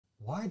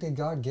why did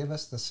God give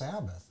us the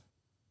Sabbath?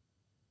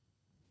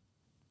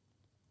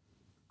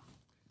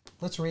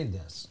 Let's read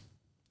this.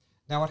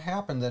 Now it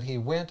happened that he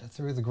went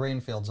through the grain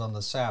fields on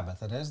the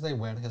Sabbath, and as they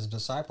went, his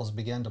disciples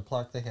began to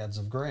pluck the heads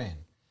of grain.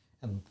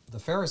 And the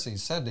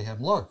Pharisees said to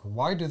him, Look,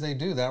 why do they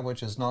do that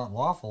which is not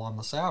lawful on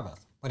the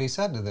Sabbath? But he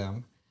said to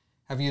them,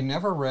 Have you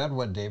never read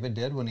what David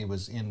did when he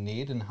was in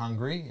need and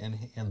hungry,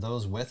 and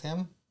those with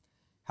him?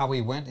 How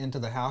he went into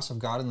the house of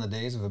God in the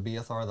days of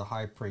Abiathar the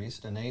high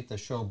priest, and ate the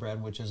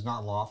showbread which is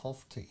not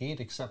lawful to eat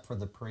except for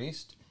the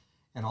priest,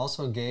 and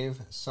also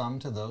gave some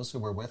to those who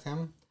were with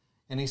him?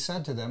 And he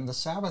said to them, The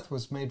Sabbath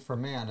was made for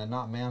man, and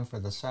not man for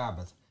the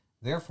Sabbath.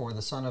 Therefore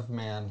the Son of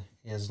Man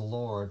is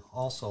Lord,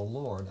 also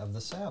Lord of the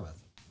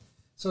Sabbath.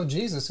 So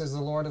Jesus is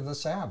the Lord of the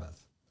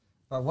Sabbath.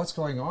 But what's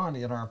going on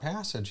in our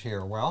passage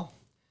here? Well,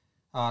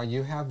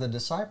 you have the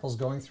disciples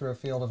going through a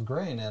field of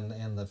grain,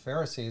 and the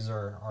Pharisees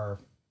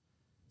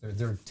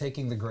they're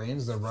taking the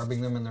grains, they're rubbing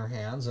them in their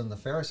hands, and the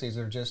Pharisees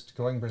are just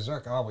going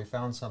berserk. Oh, we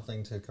found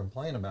something to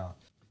complain about.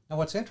 Now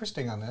what's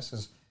interesting on this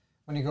is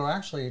when you go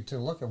actually to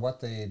look at what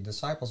the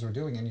disciples were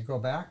doing, and you go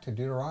back to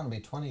Deuteronomy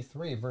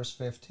 23, verse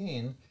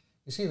 15,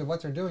 you see that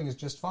what they're doing is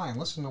just fine.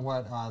 Listen to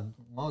what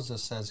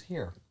Moses says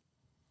here.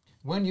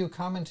 When you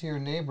come into your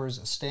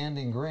neighbor's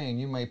standing grain,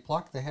 you may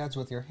pluck the heads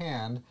with your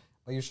hand,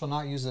 but you shall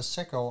not use a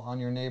sickle on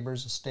your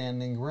neighbor's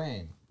standing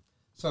grain.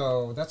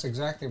 So that's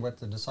exactly what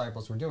the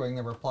disciples were doing.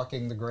 They were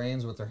plucking the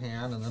grains with their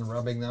hand and then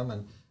rubbing them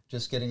and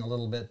just getting a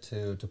little bit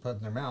to put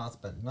in their mouth,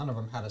 but none of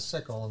them had a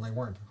sickle, and they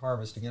weren't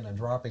harvesting it and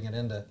dropping it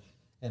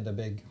into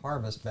big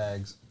harvest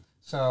bags.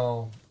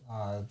 So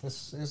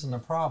this isn't a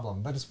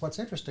problem. But what's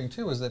interesting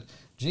too is that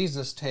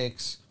Jesus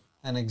takes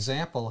an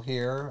example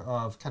here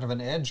of kind of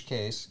an edge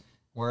case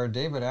where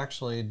David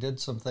actually did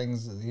some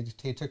things.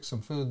 He took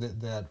some food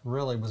that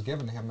really was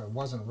given to him. It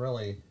wasn't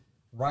really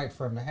right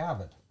for him to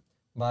have it.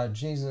 But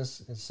Jesus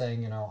is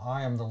saying,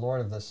 I am the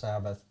Lord of the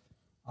Sabbath.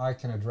 I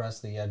can address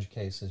the edge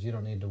cases. You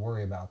don't need to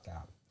worry about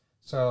that.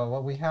 So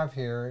what we have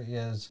here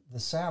is the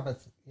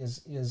Sabbath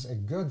is a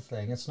good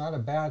thing. It's not a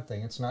bad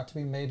thing. It's not to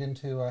be made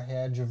into a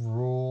hedge of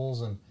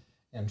rules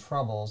and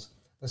troubles.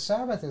 The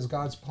Sabbath is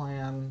God's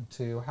plan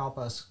to help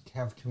us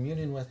have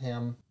communion with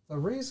Him. The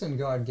reason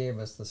God gave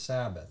us the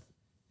Sabbath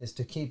is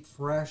to keep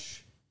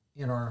fresh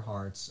in our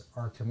hearts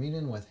our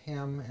communion with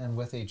Him and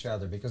with each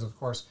other. Because, of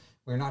course,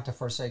 we're not to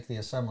forsake the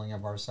assembling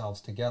of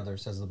ourselves together,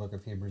 says the book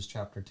of Hebrews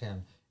chapter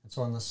 10. And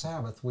so on the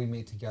Sabbath, we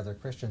meet together,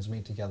 Christians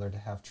meet together to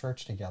have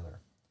church together.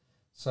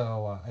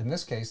 So in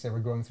this case, they were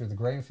going through the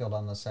grain field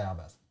on the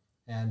Sabbath.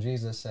 And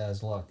Jesus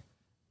says, look,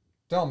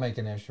 don't make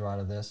an issue out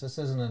of this. This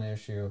isn't an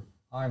issue.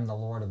 I'm the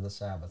Lord of the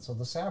Sabbath. So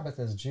the Sabbath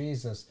is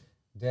Jesus'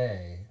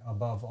 day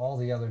above all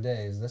the other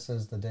days. This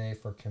is the day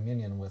for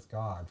communion with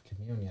God,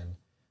 communion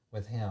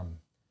with Him.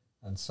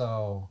 And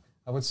so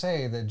I would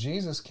say that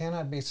Jesus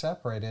cannot be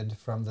separated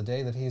from the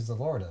day that He's the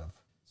Lord of.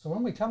 So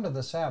when we come to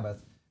the Sabbath,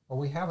 what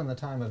we have in the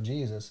time of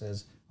Jesus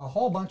is a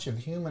whole bunch of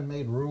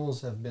human-made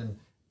rules have been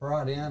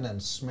brought in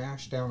and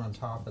smashed down on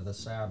top of the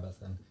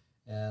Sabbath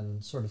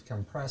and sort of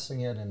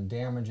compressing it and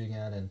damaging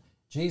it. And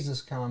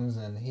Jesus comes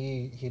and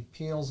he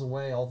peels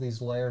away all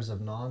these layers of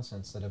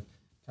nonsense that have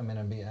come in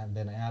and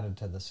been added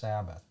to the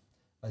Sabbath.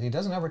 But He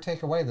doesn't ever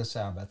take away the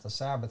Sabbath. The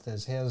Sabbath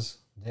is His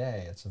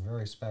day. It's a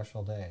very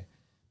special day.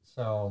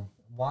 So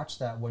watch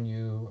that when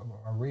you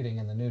are reading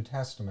in the New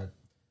Testament.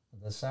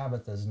 The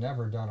Sabbath is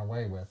never done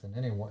away with in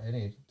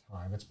any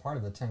time. It's part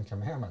of the Ten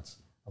Commandments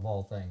of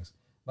all things.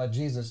 But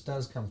Jesus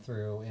does come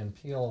through and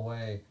peel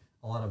away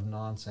a lot of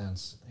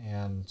nonsense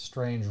and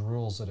strange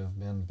rules that have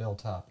been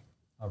built up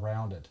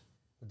around it.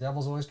 The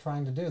devil's always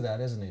trying to do that,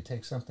 isn't he?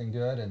 Take something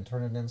good and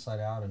turn it inside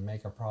out and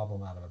make a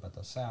problem out of it. But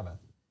the Sabbath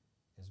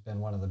has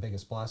been one of the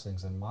biggest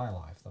blessings in my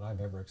life that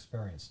I've ever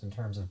experienced in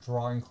terms of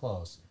drawing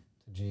close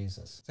to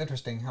Jesus. It's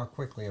interesting how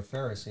quickly a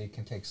Pharisee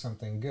can take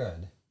something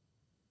good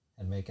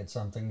and make it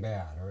something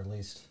bad, or at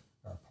least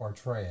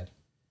portray it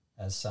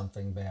as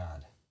something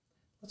bad.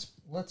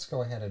 Let's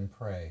go ahead and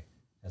pray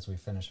as we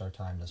finish our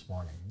time this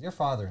morning. Dear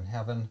Father in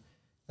heaven,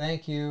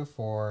 thank You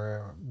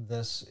for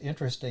this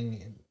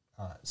interesting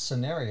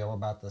scenario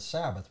about the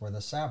Sabbath, where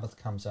the Sabbath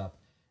comes up.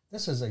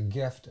 This is a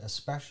gift, a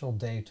special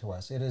day to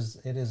us. It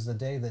is the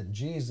day that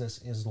Jesus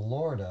is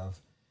Lord of,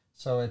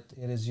 so it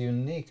is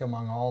unique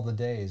among all the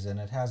days, and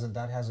that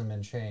hasn't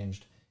been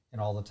changed in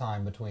all the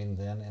time between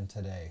then and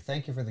today.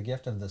 Thank You for the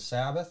gift of the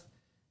Sabbath.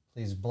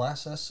 Please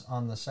bless us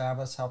on the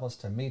Sabbath. Help us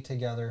to meet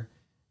together,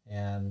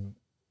 and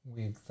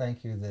we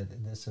thank You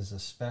that this is a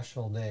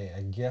special day,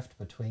 a gift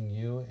between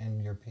You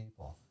and Your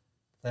people.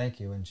 Thank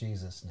You in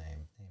Jesus'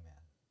 name. Amen.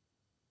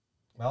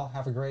 Well,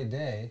 have a great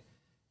day.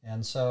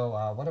 And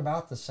so what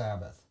about the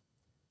Sabbath?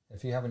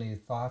 If you have any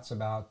thoughts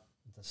about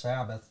the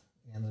Sabbath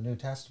in the New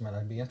Testament,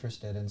 I'd be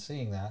interested in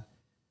seeing that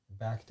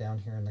back down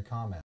here in the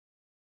comments.